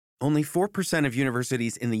Only 4% of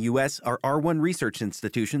universities in the U.S. are R1 research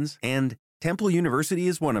institutions, and Temple University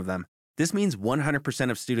is one of them. This means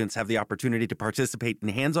 100% of students have the opportunity to participate in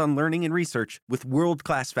hands-on learning and research with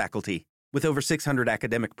world-class faculty. With over 600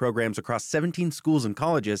 academic programs across 17 schools and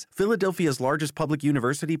colleges, Philadelphia's largest public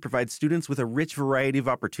university provides students with a rich variety of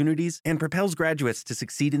opportunities and propels graduates to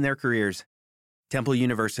succeed in their careers. Temple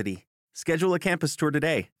University. Schedule a campus tour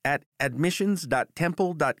today at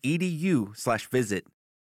admissions.temple.edu/visit.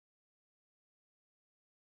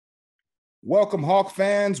 Welcome, Hawk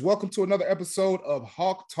fans. Welcome to another episode of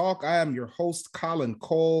Hawk Talk. I am your host, Colin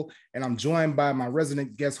Cole, and I'm joined by my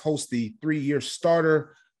resident guest host, the 3-year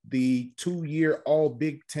starter, the 2-year all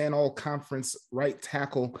Big Ten, all conference right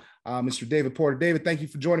tackle, Mr. David Porter. David, thank you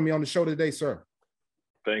for joining me on the show today, sir.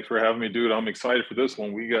 Thanks for having me, dude. I'm excited for this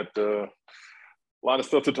one. We got a lot of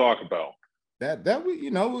stuff to talk about. We're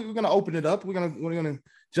going to open it up. We're going to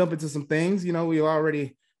jump into some things. We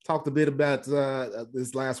already talked a bit about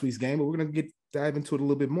this last week's game, but we're going to dive into it a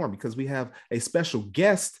little bit more because we have a special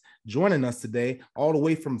guest joining us today, all the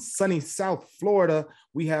way from sunny South Florida.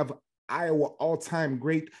 We have Iowa all-time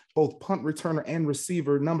great, both punt returner and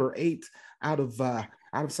receiver, number 8 out of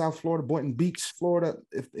South Florida, Boynton Beach, Florida,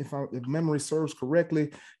 if memory serves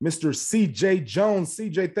correctly, Mr. CJ Jones.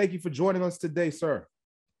 CJ, thank you for joining us today, sir.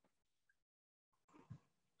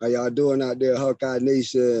 How y'all doing out there, Hawkeye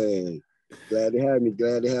Nation? Glad to have me.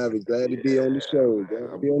 Glad to be on the show.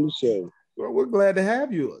 Well, we're glad to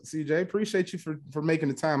have you, CJ. Appreciate you for making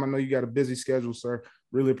the time. I know you got a busy schedule, sir.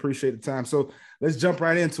 Really appreciate the time. So let's jump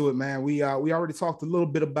right into it, man. We already talked a little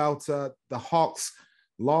bit about the Hawks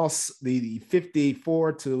loss, the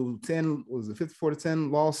 54-10, was it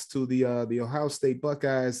 54-10 loss to the Ohio State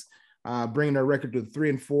Buckeyes, bringing their record to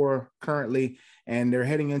 3-4 currently, and they're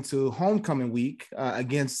heading into homecoming week and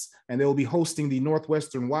they will be hosting the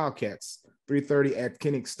Northwestern Wildcats, 3:30 at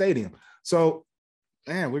Kinnick Stadium. So,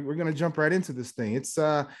 man, we're going to jump right into this thing. It's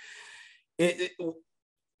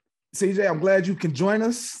CJ, I'm glad you can join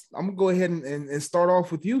us. I'm gonna go ahead and start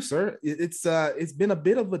off with you, sir. It's been a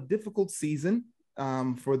bit of a difficult season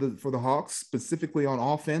for the Hawks, specifically on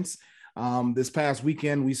offense. This past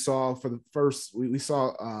weekend, we saw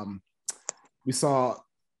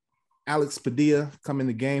Alex Padilla come in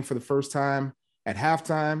the game for the first time at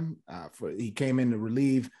halftime. He came in to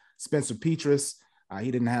relieve Spencer Petras.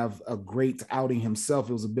 He didn't have a great outing himself.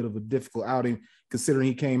 It was a bit of a difficult outing considering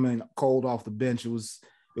he came in cold off the bench. It was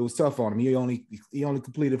tough on him. He only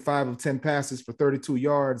completed 5 of 10 passes for 32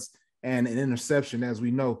 yards and an interception, as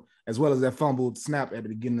we know, as well as that fumbled snap at the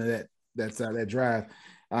beginning of that drive.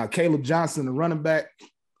 Caleb Johnson, the running back,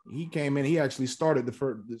 he came in. He actually started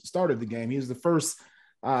the game. He was the first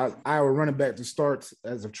Iowa running back to start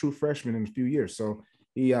as a true freshman in a few years. So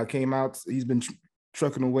he came out. He's been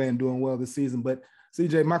trucking away and doing well this season. But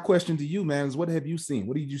CJ, my question to you, man, is what have you seen?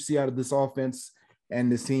 What did you see out of this offense and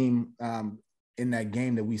this team in that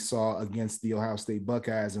game that we saw against the Ohio State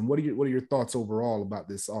Buckeyes? And what are your thoughts overall about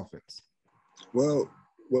this offense? Well,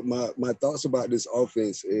 what my thoughts about this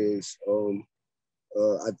offense is, I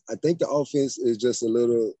think the offense is just a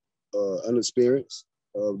little inexperienced.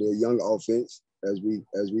 The young offense, as we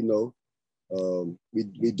know.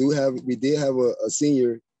 We did have a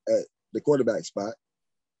senior at the quarterback spot.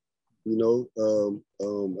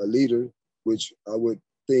 A leader, which I would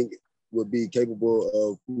think would be capable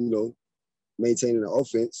of, maintaining the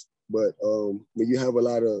offense. But when you have a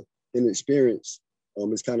lot of inexperience,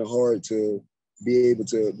 it's kind of hard to be able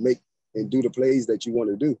to make and do the plays that you want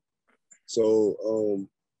to do. So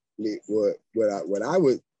what I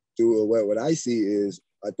would do, or what I see is,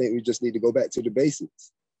 I think we just need to go back to the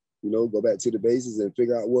basics. Go back to the basics and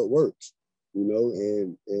figure out what works. And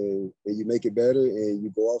you make it better and you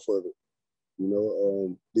go off of it.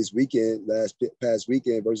 This past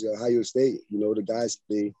weekend versus Ohio State, the guys,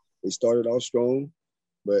 they started off strong,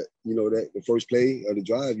 but that the first play of the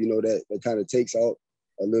drive, that kind of takes out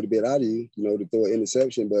a little bit out of you, to throw an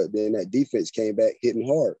interception, but then that defense came back hitting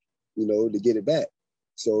hard, to get it back.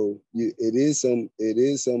 So it is some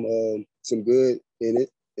good in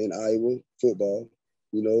it in Iowa football,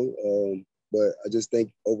 but I just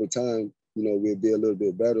think over time, we'll be a little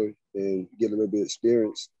bit better and get a little bit of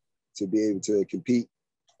experience to be able to compete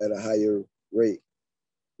at a higher rate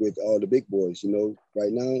with all the big boys.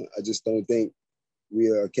 Right now, I just don't think we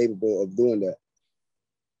are capable of doing that.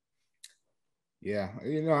 Yeah,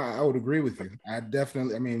 I would agree with you.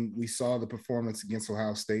 We saw the performance against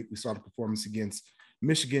Ohio State. We saw the performance against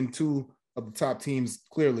Michigan, 2 of the top teams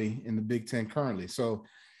clearly in the Big Ten currently. So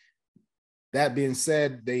that being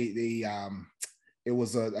said, it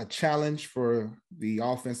was a challenge for the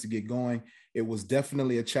offense to get going. It was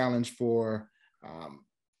definitely a challenge for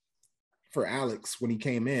for Alex when he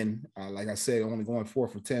came in. Like I said, only going 4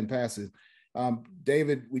 for 10 passes.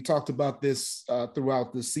 David, we talked about this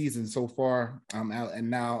throughout the season so far, and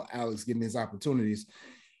now Alex getting his opportunities.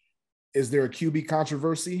 Is there a QB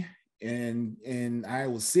controversy in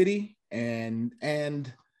Iowa City, and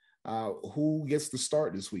who gets the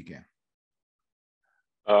start this weekend?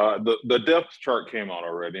 The depth chart came out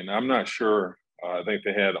already, and I'm not sure. I think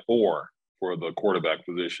they had or for the quarterback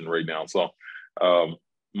position right now. So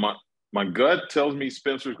my gut tells me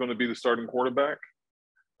Spencer's going to be the starting quarterback.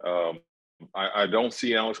 I don't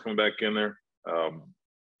see Alex coming back in there,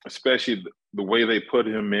 especially the way they put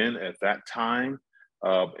him in at that time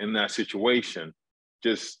in that situation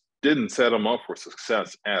just didn't set him up for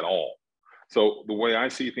success at all. So the way I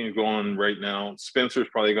see things going right now, Spencer's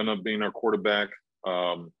probably going to be in our quarterback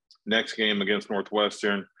next game against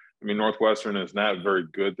Northwestern. I mean, Northwestern is not very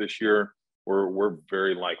good this year. We're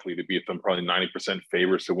very likely to beat them, probably 90%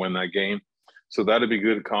 favorites to win that game. So that'd be a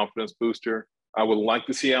good confidence booster. I would like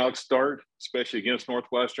to see Alex start, especially against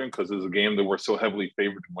Northwestern, because it's a game that we're so heavily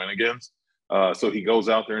favored to win against. So he goes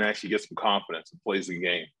out there and actually gets some confidence and plays the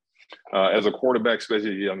game. As a quarterback,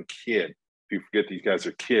 especially a young kid, if you forget these guys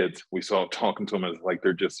are kids, we saw talking to them as like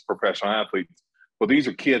they're just professional athletes. But these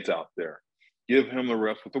are kids out there. Give him the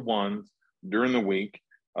reps with the ones during the week.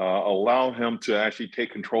 Allow him to actually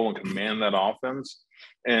take control and command that offense,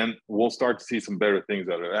 and we'll start to see some better things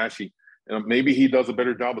out of it. Actually, maybe he does a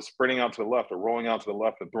better job of spreading out to the left or rolling out to the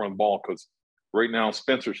left and throwing the ball, because right now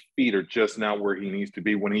Spencer's feet are just not where he needs to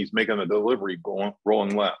be when he's making a delivery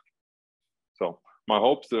rolling left. So my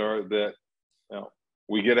hopes are that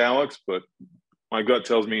we get Alex, but my gut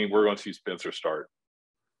tells me we're going to see Spencer start.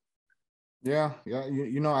 Yeah.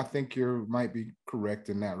 I think you might be correct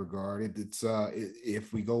in that regard.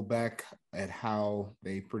 If we go back at how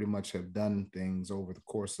they pretty much have done things over the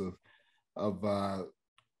course of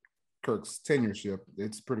Kirk's tenureship,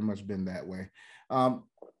 it's pretty much been that way.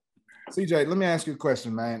 CJ, let me ask you a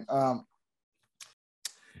question, man.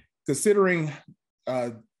 Considering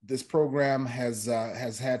this program has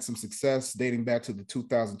had some success dating back to the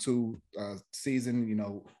 2002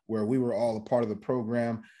 season, where we were all a part of the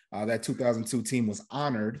program. That 2002 team was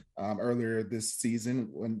honored earlier this season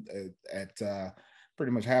when at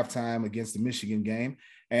pretty much halftime against the Michigan game.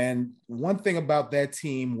 And one thing about that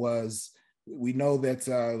team was we know that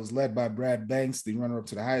it was led by Brad Banks, the runner-up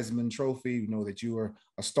to the Heisman Trophy. We know that you were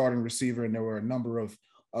a starting receiver, and there were a number of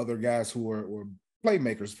other guys who were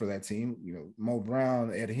playmakers for that team. Mo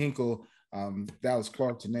Brown, Ed Hinkle, Dallas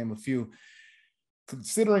Clark, to name a few.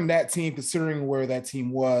 Considering that team, considering where that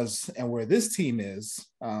team was and where this team is,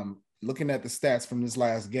 looking at the stats from this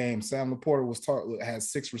last game, Sam Laporta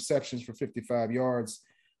has 6 receptions for 55 yards.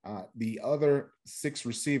 The other 6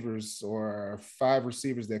 receivers or 5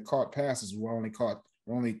 receivers that caught passes only caught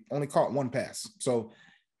 1 pass. So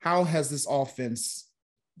how has this offense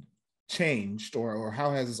changed, or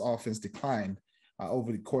how has this offense declined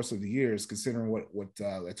over the course of the years, considering what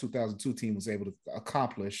that 2002 team was able to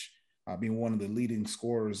accomplish, being one of the leading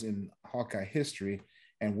scorers in Hawkeye history?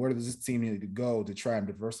 And where does this team need to go to try and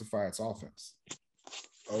diversify its offense?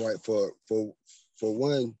 All right, for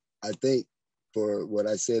one, I think for what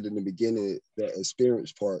I said in the beginning, the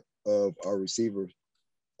experience part of our receiver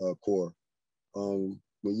core. When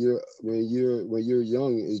you're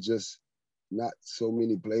young, it's just not so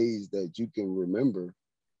many plays that you can remember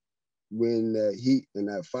when that heat and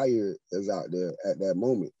that fire is out there at that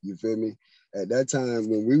moment. You feel me? At that time,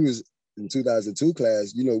 when we was in 2002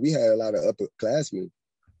 class, we had a lot of upperclassmen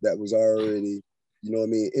that was already,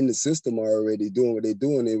 in the system already doing what they're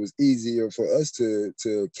doing. It was easier for us to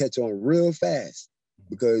catch on real fast,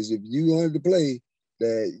 because if you wanted to play,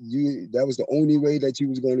 that was the only way that you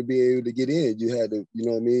was going to be able to get in. You had to,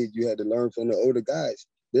 you had to learn from the older guys.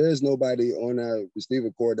 There is nobody on our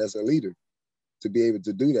receiver corps that's a leader to be able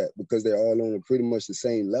to do that, because they're all on pretty much the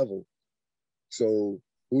same level. So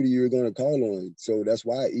who are you going to call on? So that's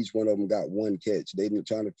why each one of them got 1 catch. They've been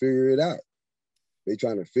trying to figure it out. They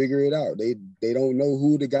don't know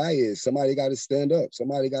who the guy is. Somebody got to stand up.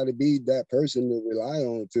 Somebody got to be that person to rely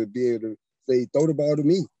on to be able to say, throw the ball to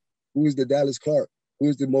me. Who is the Dallas Clark? Who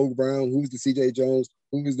is the Mo Brown? Who is the CJ Jones?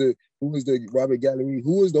 Who is the Robert Gallery?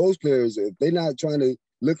 Who is those players? If they're not trying to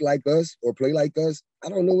look like us or play like us, I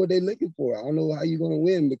don't know what they're looking for. I don't know how you're going to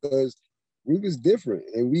win, because we was different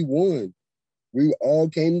and we won. We all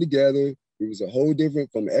came together. We was a whole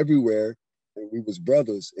different from everywhere, and we was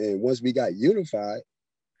brothers. And once we got unified,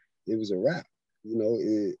 it was a wrap.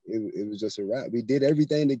 It was just a wrap. We did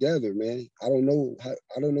everything together, man. I don't know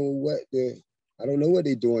what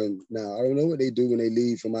they're doing now. I don't know what they do when they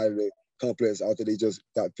leave from out of the complex after they just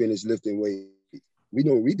got finished lifting weight. We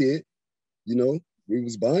know what we did. you know, we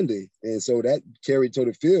was bonding. And so that carried to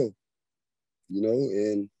the field, you know,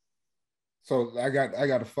 and so I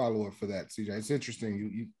got a follow-up for that, CJ. It's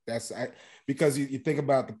interesting. Because you think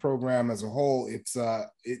about the program as a whole, it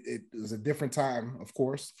was a different time, of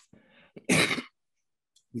course. The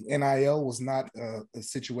NIL was not a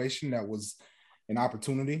situation that was an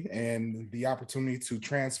opportunity, and the opportunity to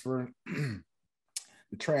transfer,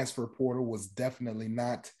 the transfer portal was definitely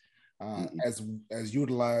not as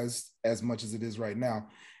utilized as much as it is right now.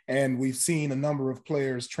 And we've seen a number of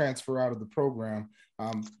players transfer out of the program,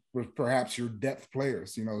 with perhaps your depth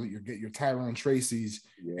players, you know, your Tyrone Tracy's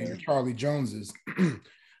and your Charlie Joneses.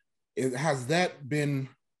 Has that been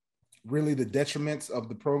really the detriments of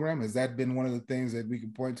the program? Has that been one of the things that we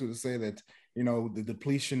can point to say that, you know, the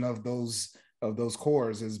depletion of those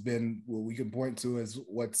cores has been what we can point to as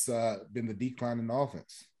what's been the decline in the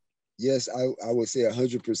offense? Yes, I would say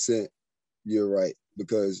 100% you're right,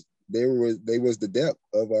 because they was the depth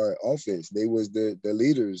of our offense. They was the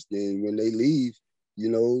leaders. Then when they leave, you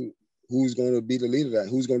know, who's going to be the leader? That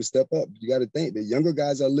who's going to step up? You got to think the younger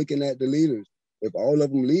guys are looking at the leaders. If all of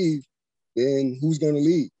them leave, then who's going to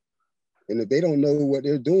lead? And if they don't know what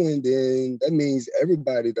they're doing, then that means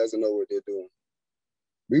everybody doesn't know what they're doing.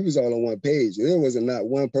 We was all on one page. There wasn't not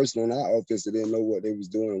one person on our offense that didn't know what they was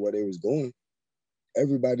doing, what they was going.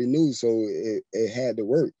 Everybody knew, so it had to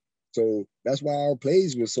work. So that's why our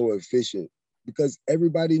plays were so efficient, because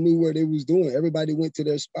everybody knew what they was doing. Everybody went to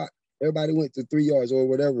their spot. Everybody went to 3 yards or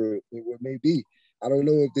whatever it may be. I don't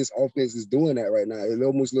know if this offense is doing that right now. It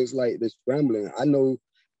almost looks like they're scrambling. I know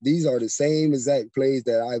these are the same exact plays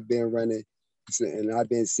that I've been running and I've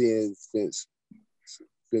been seeing since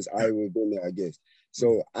Iowa been there, I guess.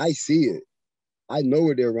 So I see it. I know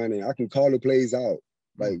what they're running. I can call the plays out.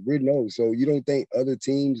 Like, we know. So you don't think other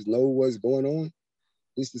teams know what's going on?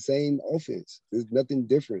 It's the same offense. There's nothing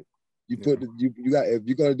different. You put you got, if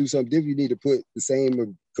you're gonna do something different, you need to put the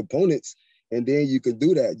same components, and then you can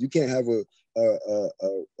do that. You can't have a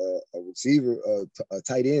receiver, a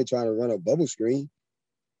tight end trying to run a bubble screen.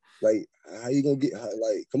 Like, how you gonna get?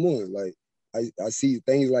 Like, come on. Like, I see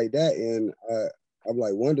things like that, and I'm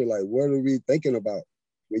like, wonder, like, what are we thinking about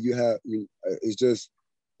when you have?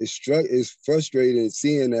 It's frustrating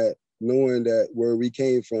seeing that, knowing that where we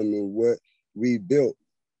came from and what we built,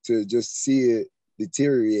 to just see it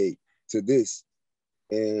deteriorate to this.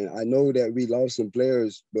 And I know that we lost some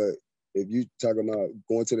players, but if you talking about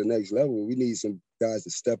going to the next level, we need some guys to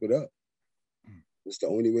step it up. It's the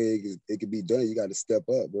only way it could be done. You got to step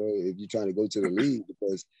up, bro, if you're trying to go to the league,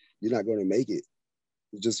 because you're not going to make it.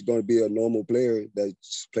 You're just going to be a normal player that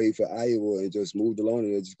just played for Iowa and just moved along,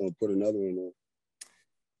 and they're just going to put another one on.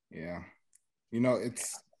 Yeah. You know,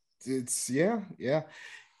 it's yeah.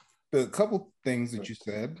 The couple things that you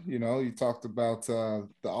said, you know, you talked about the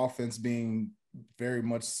offense being very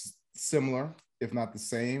much similar, if not the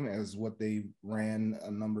same, as what they ran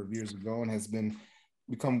a number of years ago, and has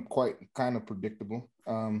become quite kind of predictable.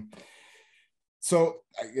 So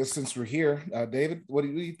I guess since we're here, David, what do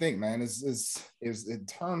you think, man? Is in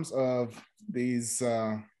terms of these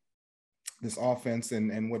this offense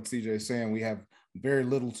and what CJ is saying, we have very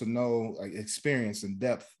little to no experience and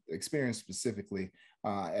depth, experience specifically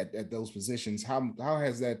at those positions. How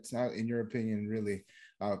has that, in your opinion, really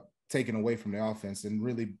taken away from the offense and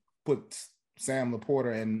really put Sam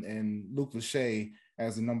Laporta and Luke Lachey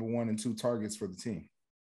as the number 1 and 2 targets for the team?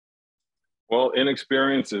 Well,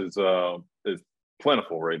 inexperience is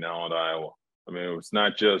plentiful right now at Iowa. I mean, it's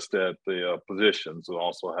not just at the positions; we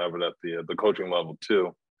also have it at the coaching level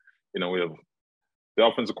too. You know, we have the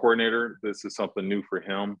offensive coordinator. This is something new for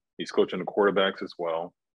him. He's coaching the quarterbacks as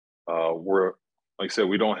well. We're, like I said,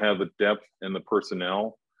 we don't have the depth in the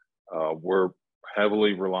personnel. We're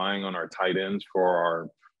heavily relying on our tight ends for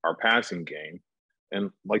our passing game.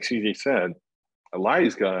 And like CJ said, a lot of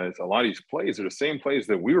these guys, a lot of these plays are the same plays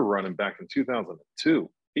that we were running back in 2002.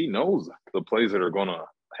 He knows the plays that are going to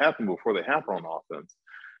happen before they happen on offense.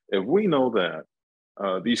 If we know that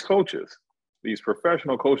these coaches, these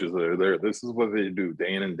professional coaches that are there, this is what they do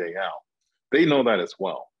day in and day out. They know that as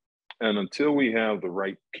well. And until we have the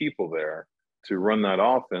right people there to run that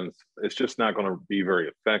offense, it's just not going to be very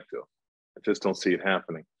effective. I just don't see it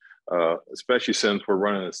happening, especially since we're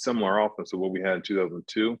running a similar offense to what we had in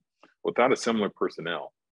 2002 without a similar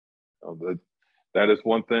personnel. That is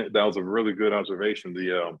one thing. That was a really good observation.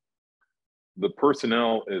 The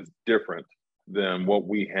personnel is different than what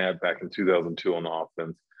we had back in 2002 on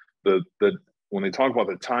offense. When they talk about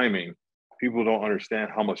the timing, people don't understand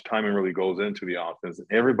how much timing really goes into the offense. And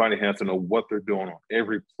everybody has to know what they're doing on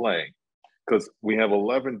every play, because we have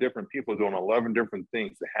 11 different people doing 11 different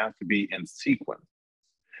things that have to be in sequence.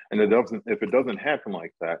 And if it doesn't happen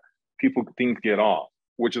like that, things get off,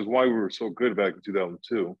 which is why we were so good back in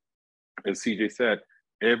 2002. As CJ said,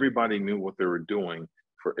 everybody knew what they were doing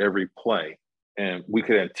for every play. And we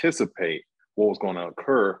could anticipate what was going to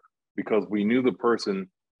occur because we knew the person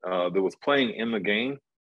that was playing in the game,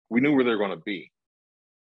 we knew where they were going to be.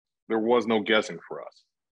 There was no guessing for us.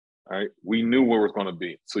 Right? We knew where it was going to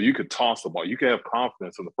be. So you could toss the ball. You could have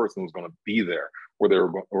confidence in the person who was going to be there where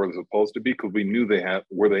they're supposed to be because we knew they had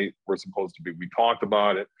where they were supposed to be. We talked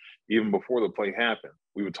about it even before the play happened.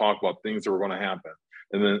 We would talk about things that were going to happen.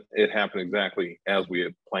 And then it happened exactly as we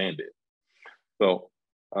had planned it. So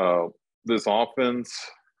this offense,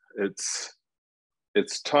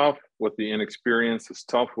 it's tough with the inexperience. It's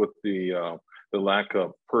tough with the lack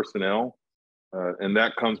of personnel. And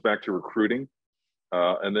that comes back to recruiting.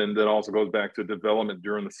 And then that also goes back to development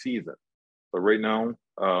during the season. So right now,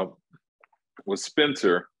 with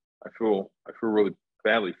Spencer, I feel really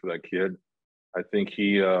badly for that kid. I think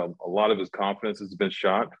he a lot of his confidence has been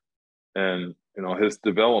shot, and his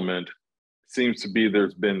development seems to be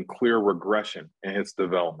there's been clear regression in his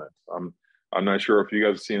development. I'm not sure if you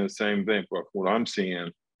guys have seen the same thing, but what I'm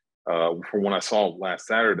seeing from when I saw last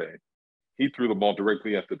Saturday, he threw the ball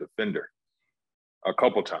directly at the defender a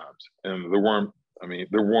couple times, and there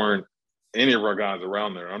weren't any of our guys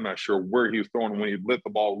around there. I'm not sure where he was throwing when he lit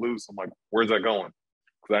the ball loose. I'm like, where's that going?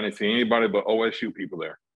 Because I didn't see anybody but OSU people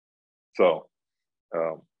there. So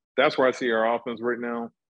that's where I see our offense right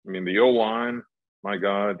now. I mean, the O-line, my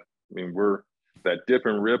God. I mean, we're that dip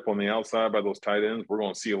and rip on the outside by those tight ends. We're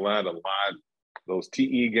going to see a lot. Those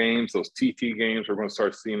TE games, those TT games. We're going to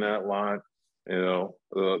start seeing that a lot. We're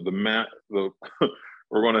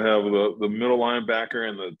going to have the middle linebacker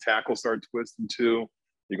and the tackle start twisting too.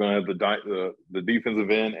 You're going to have the defensive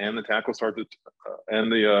end and the tackle start to,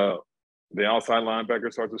 and the outside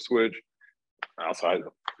linebacker start to switch.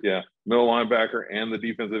 Middle linebacker and the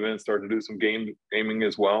defensive end start to do some gaming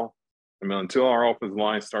as well. I mean, until our offensive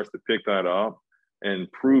line starts to pick that up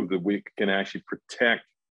and prove that we can actually protect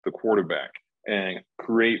the quarterback and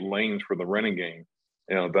create lanes for the running game,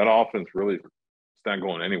 that offense really is not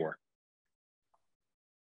going anywhere.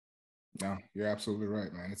 No, you're absolutely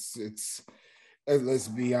right, man. It's let's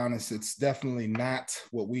be honest, it's definitely not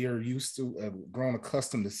what we are used to, grown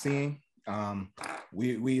accustomed to seeing.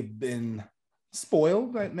 We've been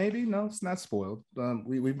spoiled, maybe. No, it's not spoiled.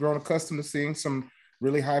 We've grown accustomed to seeing some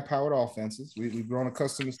really high-powered offenses. We've grown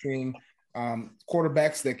accustomed to seeing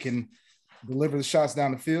quarterbacks that can deliver the shots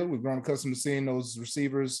down the field. We've grown accustomed to seeing those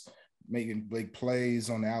receivers making big plays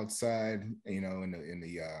on the outside, in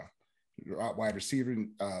the wide receiver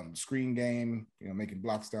screen game, making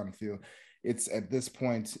blocks down the field. It's at this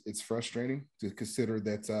point, it's frustrating to consider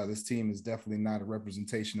that this team is definitely not a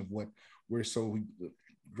representation of what we're so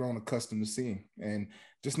grown accustomed to seeing, and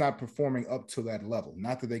just not performing up to that level.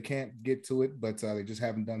 Not that they can't get to it, but they just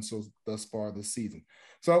haven't done so thus far this season.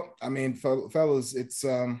 So, I mean, fellas, it's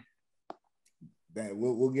that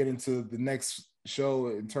we'll get into the next show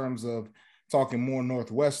in terms of talking more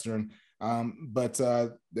Northwestern. But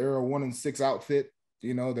they're a 1-6 outfit.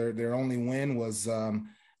 Their only win was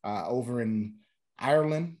over in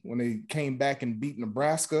Ireland when they came back and beat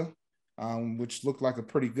Nebraska, which looked like a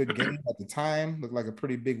pretty good game at the time, looked like a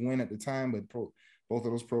pretty big win at the time, but both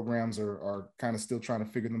of those programs are kind of still trying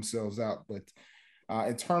to figure themselves out. But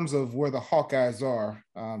in terms of where the Hawkeyes are,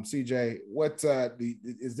 CJ,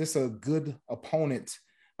 is this a good opponent?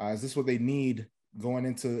 Is this what they need going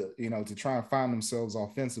into, to try and find themselves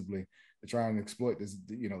offensively, to try and exploit this,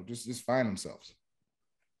 just find themselves?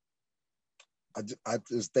 I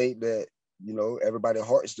just think that, everybody's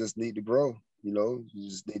hearts just need to grow. You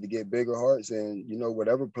just need to get bigger hearts, and,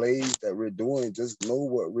 whatever plays that we're doing, just know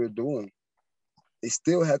what we're doing. They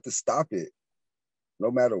still have to stop it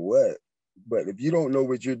no matter what. But if you don't know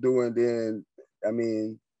what you're doing, then, I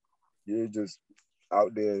mean, you're just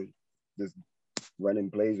out there just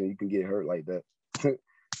running plays and you can get hurt like that.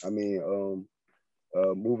 I mean,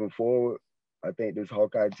 moving forward, I think this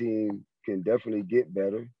Hawkeye team can definitely get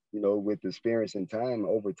better, with experience and time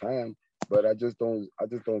over time. But I just don't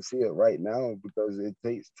see it right now because it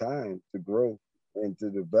takes time to grow and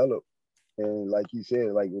to develop. And like you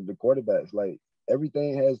said, like with the quarterbacks, like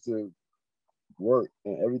everything has to work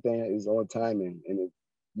and everything is on timing. And if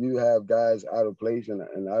you have guys out of place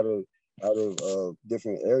and out of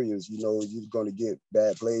different areas, you're going to get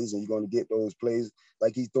bad plays, and you're going to get those plays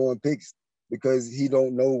like he's throwing picks because he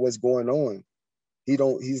don't know what's going on.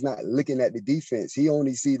 He's not looking at the defense. He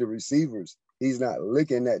only see the receivers. He's not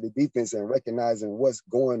looking at the defense and recognizing what's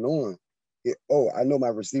going on. I know my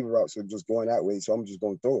receiver routes are just going that way, so I'm just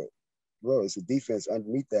going to throw it. Bro, it's a defense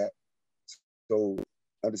underneath that. So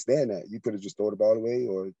understand that. You could have just thrown the ball away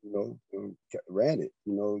or, ran it.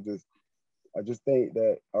 I just think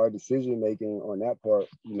that our decision making on that part,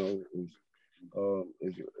 is a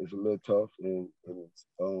little tough, and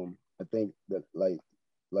I think that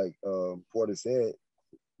like Porter said,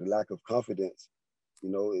 the lack of confidence.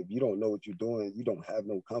 If you don't know what you're doing, you don't have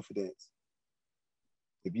no confidence.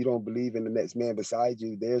 If you don't believe in the next man beside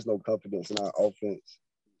you, there's no confidence in our offense.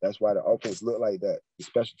 That's why the offense look like that. The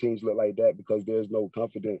special teams look like that, because there's no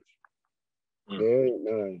confidence. There ain't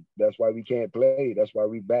none. That's why we can't play. That's why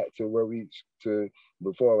we back to where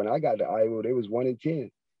before. When I got to Iowa, they was 1-10.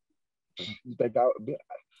 You think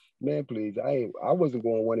man, please, I wasn't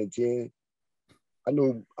going 1-10. I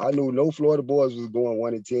knew no Florida boys was going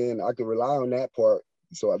 1-10. I could rely on that part.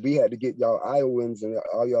 So we had to get y'all Iowans and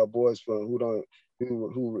all y'all boys from who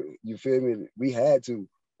you feel me? We had to.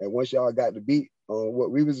 And once y'all got the beat on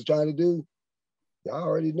what we was trying to do, y'all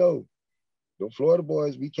already know. The Florida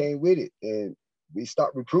boys, we came with it, and we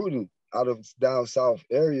stopped recruiting out of down south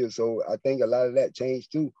areas. So I think a lot of that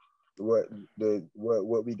changed too. What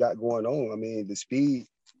we got going on. I mean, the speed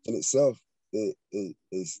in itself, it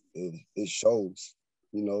shows.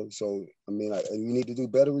 So I mean, we need to do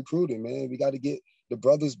better recruiting, man. We got to get the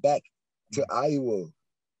brothers back to Iowa.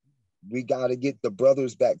 We got to get the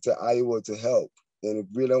brothers back to Iowa to help. And if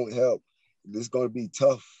we don't help, it's going to be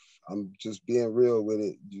tough. I'm just being real with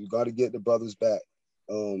it. You got to get the brothers back.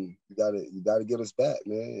 You got to get us back,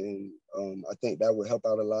 man. And I think that would help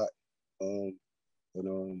out a lot.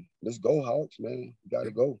 Let's go, Hawks, man. You got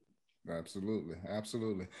to go. Absolutely.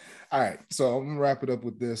 All right. So I'm gonna wrap it up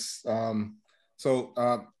with this. So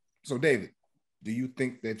David, do you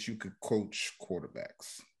think that you could coach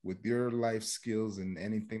quarterbacks with your life skills and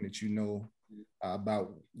anything that you know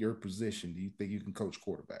about your position? Do you think you can coach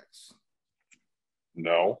quarterbacks?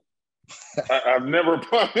 No. I've never.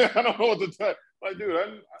 I don't know what to tell. Like, dude,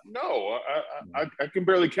 I can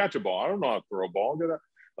barely catch a ball. I don't know how to throw a ball.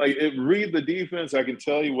 Read the defense. I can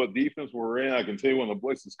tell you what defense we're in. I can tell you when the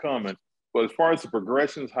blitz is coming. But as far as the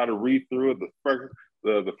progressions, how to read through it,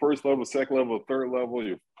 the first level, second level, third level,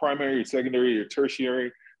 your primary, your secondary, your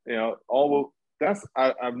tertiary, all of that's.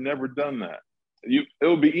 I've never done that. It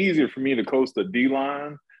would be easier for me to coach the D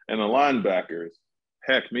line and the linebackers,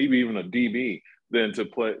 heck, maybe even a DB, than to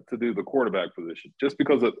do the quarterback position, just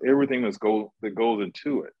because of everything that goes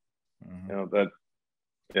into it.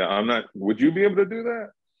 Mm-hmm. I'm not. Would you be able to do that?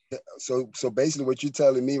 So basically, what you're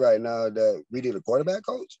telling me right now that we need a quarterback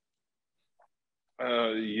coach?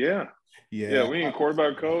 Yeah, we need a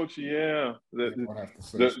quarterback coach. Yeah.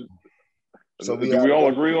 So do we all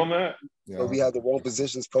agree on that? So we have the wrong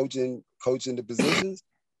positions coaching the positions.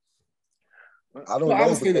 I don't know. I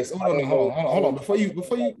would say this. Hold on. Before you,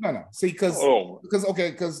 no. See, because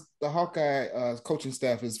the Hawkeye coaching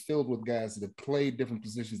staff is filled with guys that have played different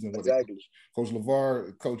positions than what exactly. Coach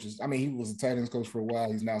LeVar coaches. I mean, he was a tight ends coach for a while.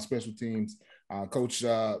 He's now special teams. Coach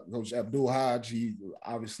Abdul Hodge, he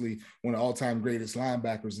obviously one of the all-time greatest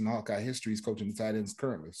linebackers in Hawkeye history. He's coaching the tight ends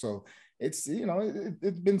currently. So it's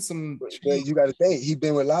it's been some. But you got to think he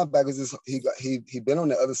been with linebackers. He been on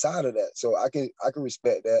the other side of that. So I can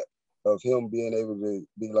respect that. Of him being able to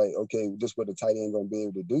be like, okay, this is what the tight end gonna be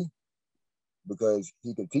able to do, because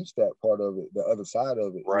he can teach that part of it, the other side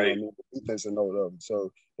of it, right? The defense and all of it.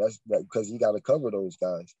 So that's that, because he got to cover those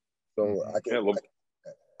guys. So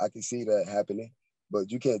I can see that happening, but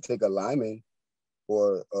you can't take a lineman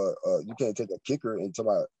or you can't take a kicker and talk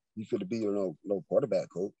about you could be no quarterback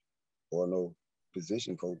coach or no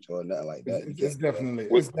position coach or nothing like that. It's definitely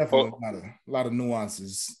a lot of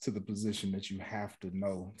nuances to the position that you have to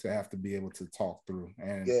know to have to be able to talk through.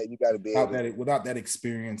 And you got to be without that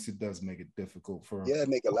experience, it does make it difficult for. Yeah, it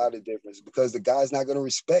make a lot of difference because the guy's not gonna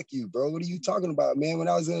respect you, bro. What are you talking about, man? When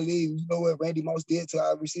I was in the league, you know what Randy Moss did to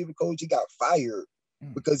our receiver coach? He got fired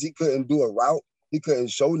because he couldn't do a route. He couldn't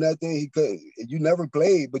show nothing. He couldn't. You never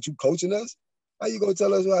played, but you coaching us. How you gonna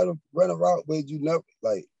tell us how to run a route, but you never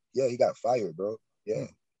like? Yeah, he got fired, bro. Yeah.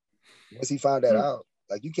 Once he found that out,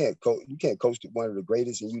 like you can't coach one of the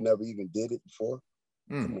greatest and you never even did it before.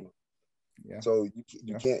 Come on. Yeah. So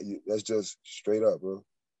you can't. That's just straight up, bro.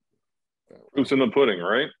 Proof's in the pudding,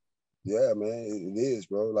 right? Yeah, man, it is,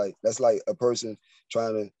 bro. Like that's like a person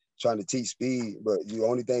trying to teach speed, but the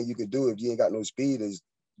only thing you could do if you ain't got no speed is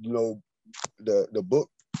the book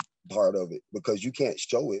part of it, because you can't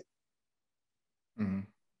show it. Mm-hmm.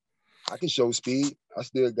 I can show speed. I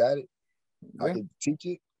still got it. Yeah. I can teach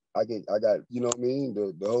it. I got, you know what I mean?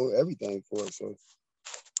 The whole everything for it. So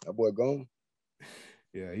that boy gone.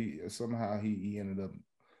 Yeah, he ended up,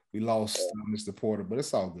 we lost Mr. Porter, but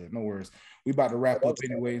it's all good. No worries. We about to wrap up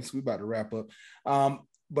anyways. But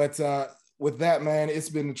with that, man, it's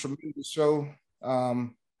been a tremendous show.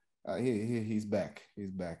 He's back.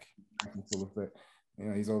 He's back. He's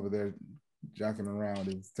over there jocking around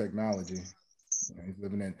his technology. He's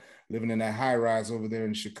living in that high rise over there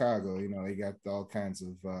in Chicago. They got all kinds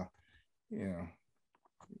of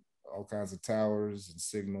all kinds of towers and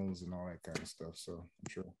signals and all that kind of stuff. So I'm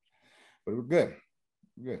sure, but we're good.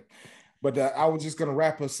 But I was just gonna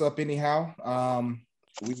wrap us up anyhow.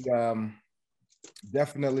 We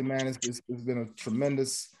definitely, man, it's been a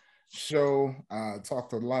tremendous show.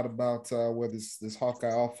 Talked a lot about where this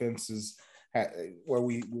Hawkeye offense is, where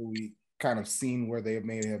we kind of seen where they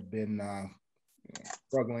may have been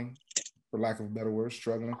struggling, for lack of a better word,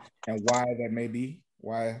 and why that may be.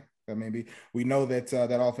 We know that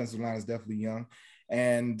that offensive line is definitely young,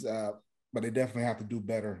 and but they definitely have to do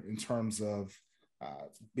better in terms of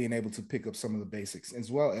being able to pick up some of the basics,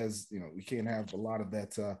 as well as we can't have a lot of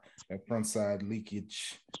that front side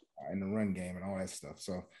leakage in the run game and all that stuff.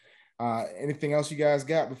 So, anything else you guys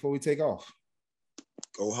got before we take off?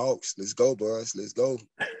 Go Hawks! Let's go, boys! Let's go.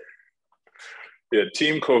 Yeah,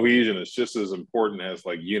 team cohesion is just as important as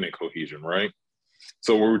like unit cohesion, right?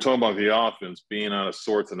 So when we're talking about the offense being out of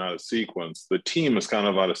sorts and out of sequence, the team is kind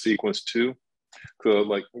of out of sequence too. So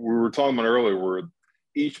like we were talking about earlier, where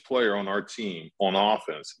each player on our team on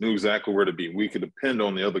offense knew exactly where to be. We could depend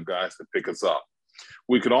on the other guys to pick us up.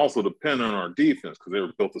 We could also depend on our defense because they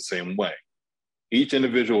were built the same way. Each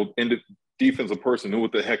individual defensive person knew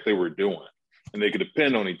what the heck they were doing, and they could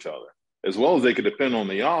depend on each other, as well as they could depend on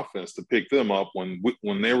the offense to pick them up when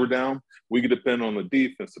they were down. We could depend on the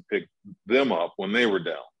defense to pick them up when they were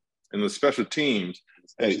down. And the special teams,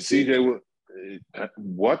 hey, CJ,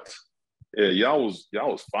 what? Yeah, y'all was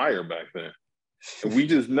fire back then. And we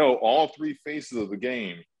just know all three phases of the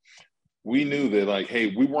game. We knew that, like, hey,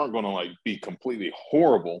 we weren't going to like be completely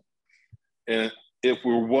horrible. And if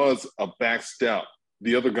there was a back step,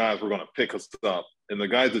 the other guys were going to pick us up. And the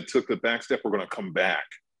guys that took the back step were going to come back.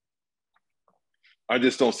 I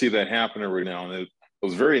just don't see that happening right now. And it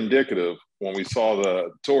was very indicative when we saw the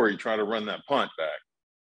Torrey try to run that punt back,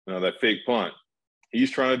 that fake punt. He's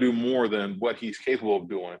trying to do more than what he's capable of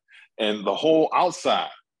doing. And the whole outside,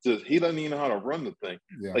 he doesn't even know how to run the thing.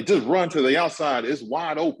 Yeah. Like, just run to the outside. It's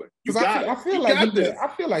wide open. I feel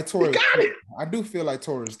like Torrey. I do feel like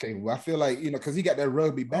Torrey is capable. I feel like, because he got that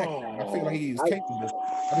rugby background. I feel like he's capable.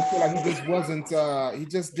 I just feel like he just wasn't. He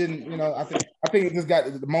just didn't. I think it just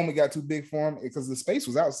the moment got too big for him because the space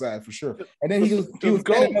was outside for sure. And then he was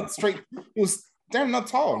standing up straight. He was standing up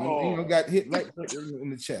tall and got hit right in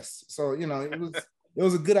the chest. So it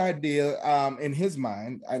was a good idea in his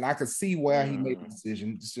mind, and I could see why he made the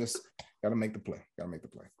decision. It's just got to make the play.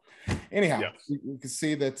 Anyhow, you can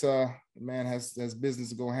see that the man has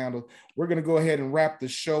business to go handle. We're going to go ahead and wrap the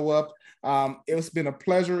show up. It's been a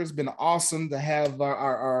pleasure. It's been awesome to have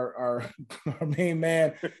our main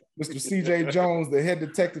man, Mr. CJ Jones, the head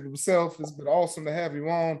detective himself. It's been awesome to have you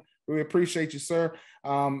on. We appreciate you, sir.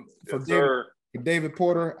 For David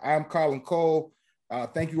Porter, I'm Colin Cole.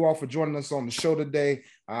 Thank you all for joining us on the show today.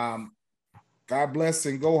 God bless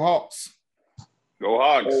and go Hawks. Go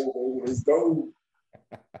Hawks. Let's go.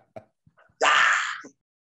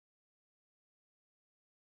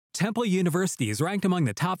 Temple University is ranked among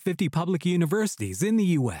the top 50 public universities in the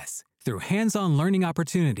U.S. Through hands-on learning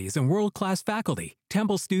opportunities and world-class faculty,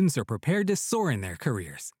 Temple students are prepared to soar in their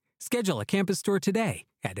careers. Schedule a campus tour today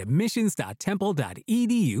at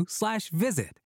admissions.temple.edu/visit.